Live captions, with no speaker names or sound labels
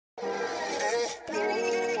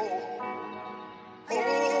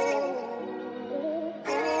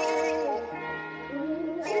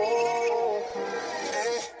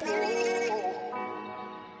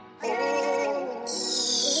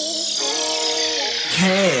Show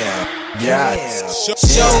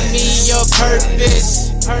me your purpose.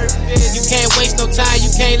 You can't waste no time, you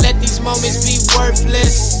can't let these moments be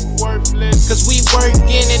worthless. Cause we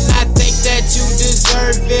working and I think that you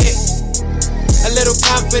deserve it. A little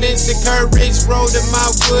confidence and courage, roll to my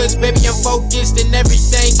woods. Baby, I'm focused and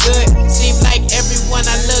everything good. Seem like everyone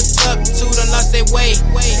I look up to done lost their way.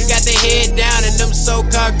 They got their head down and them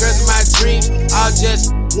so-called girls in my dreams all just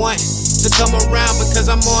want to come around because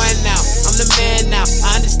I'm on now. I'm the man now,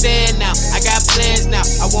 I understand now. I got plans now,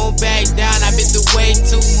 I won't back down. I've been through way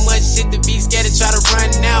too much shit to be scared to try to run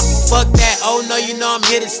now. Fuck that, oh no, you know I'm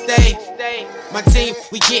here to stay. My team,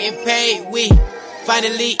 we getting paid, we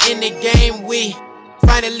finally in the game, we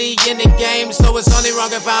finally in the game. So it's only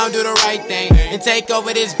wrong if I don't do the right thing and take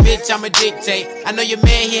over this bitch, I'ma dictate. I know your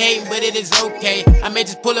man, he hating, but it is okay. I may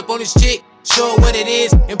just pull up on this chick, show her what it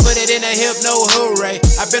is, and put it in a hip, no hooray.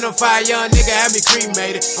 I've been on fire, young nigga, have me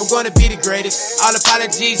cremated. I'm gonna be the greatest, all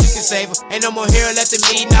apologies, you can save her. Ain't no more hero left in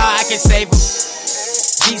me, nah, I can save her.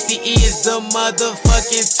 DCE is the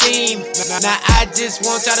motherfucking team. Now I just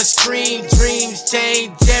want y'all to scream. Dreams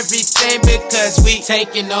change everything because we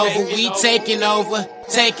taking over, we taking over.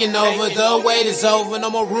 Taking over, the wait is over. No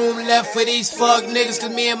more room left for these fuck niggas,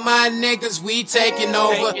 cause me and my niggas, we taking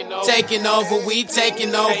over. Taking over, we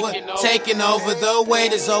taking over. Taking over, the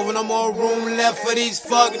wait is over. No more room left for these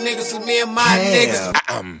fuck niggas, cause me and my niggas.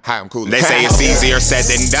 Hi, I'm cool. They say it's easier said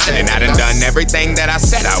than done, and I done everything that I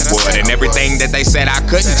said I would, and everything that they said I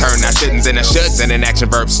couldn't. Turn our shouldn'ts into shoulds and an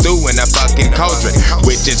action verb stew in a fucking cauldron.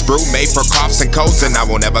 Which is brew made for coughs and colds, and I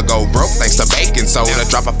won't ever go broke thanks to baking soda.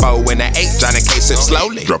 Drop a 4 in the 8, Johnny case it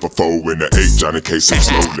slowly. Drop a 4 in the 8, Johnny case it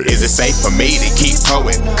slowly. Is it safe for me to keep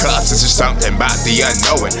hoeing? Cause it's just something about the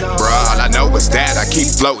unknowing. Bruh, all I know is that I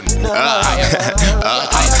keep floating.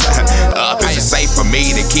 Is it safe for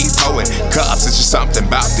me to keep hoeing? Cause it's just something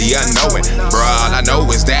about the unknowing. Bruh, all I know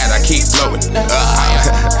is that I keep floating.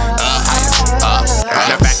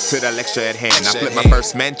 Now back to the lecture at hand. I flip my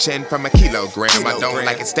first mention from a kilogram. I don't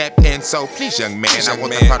like it stepped in, so please, young man. I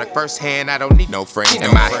want the product first hand, I don't need no friends.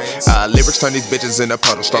 And my lyrics turn these bitches in a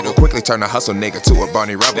puddle. Struggle quickly turn a hustle nigga to a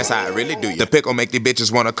Barney Rubble. That's how I really do you. The pickle make these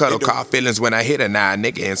bitches wanna cuddle. Call feelings when I hit a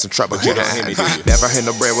nigga in some trouble. You don't hear me, do you? Never had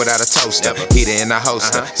no bread without a toaster. Heater in a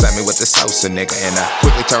holster. Slap me with the Sosa nigga. And I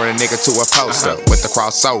quickly turn a nigga to a poster with the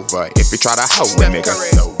crossover. If you try to hold a nigga.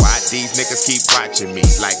 So why these niggas keep watching me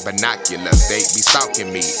like binoculars? They be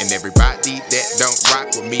stalking me, and everybody that don't rock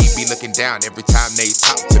with me be looking down every time they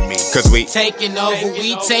talk to me. Cause we taking over,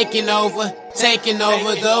 we taking over. Taking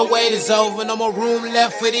over, the wait is over. No more room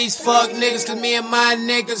left for these fuck niggas, cause me and my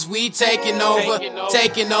niggas, we taking over.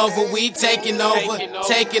 Taking over, we taking over.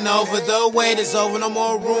 Taking over, the wait is over. No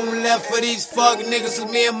more room left for these fuck niggas,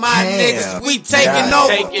 cause me and my niggas, we taking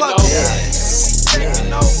over.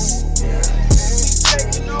 Taking over.